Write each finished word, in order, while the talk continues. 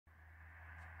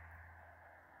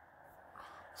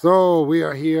So we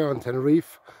are here on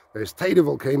Tenerife. There's Teide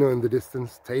volcano in the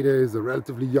distance. Teide is a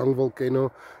relatively young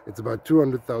volcano. It's about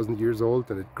 200,000 years old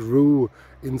and it grew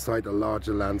inside a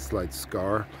larger landslide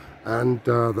scar. And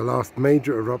the last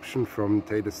major eruption from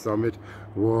Teide's summit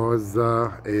was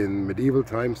in medieval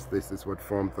times. This is what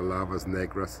formed the lavas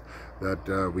negras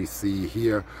that we see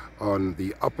here on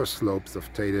the upper slopes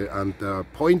of Teide, and the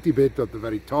pointy bit at the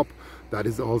very top, that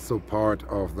is also part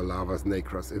of the lavas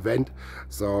negras event.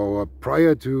 So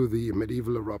prior to the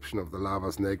medieval eruption of the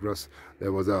lavas negras,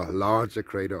 there was a larger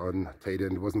crater on Teide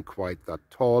and it wasn't quite that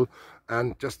tall.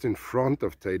 And just in front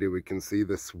of Teide we can see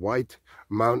this white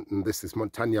mountain. This is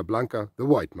Blanca, the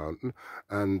White Mountain,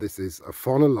 and this is a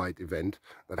Phonolite event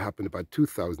that happened about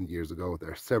 2,000 years ago.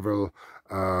 There are several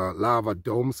lava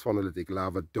domes, phonolitic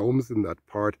lava domes in that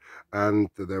part, and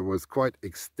there was quite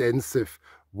extensive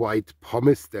white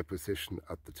pumice deposition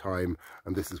at the time,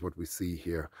 and this is what we see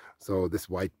here. So this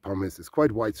white pumice is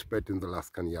quite widespread in the Las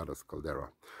Cañadas caldera.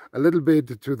 A little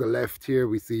bit to the left here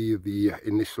we see the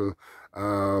initial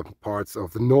parts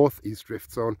of the northeast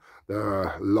rift zone,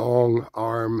 the long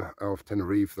arm of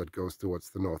Tenerife that goes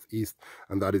towards the northeast,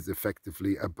 and that is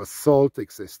effectively a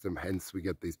basaltic system. Hence we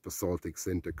get these basaltic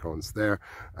sinter cones there,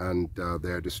 and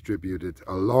they're distributed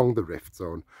along the rift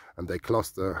zone, and they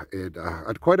cluster it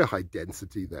at quite a high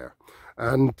density there.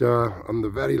 And on the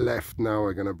very left now,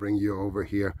 we're going to bring you over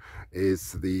here,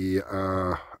 is the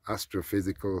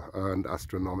astrophysical and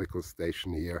astronomical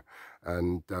station here.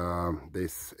 And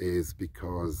this is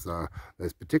because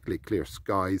there's particularly clear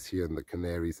skies here in the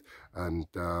Canaries, and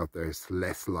there's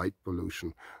less light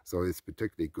pollution, so it's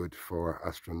particularly good for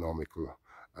astronomical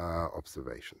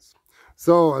observations.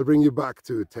 So I'll bring you back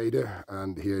to Teide,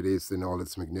 and here it is in all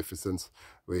its magnificence,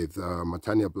 with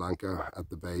Blanca at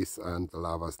the base and the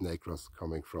lavas negras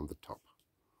coming from the top.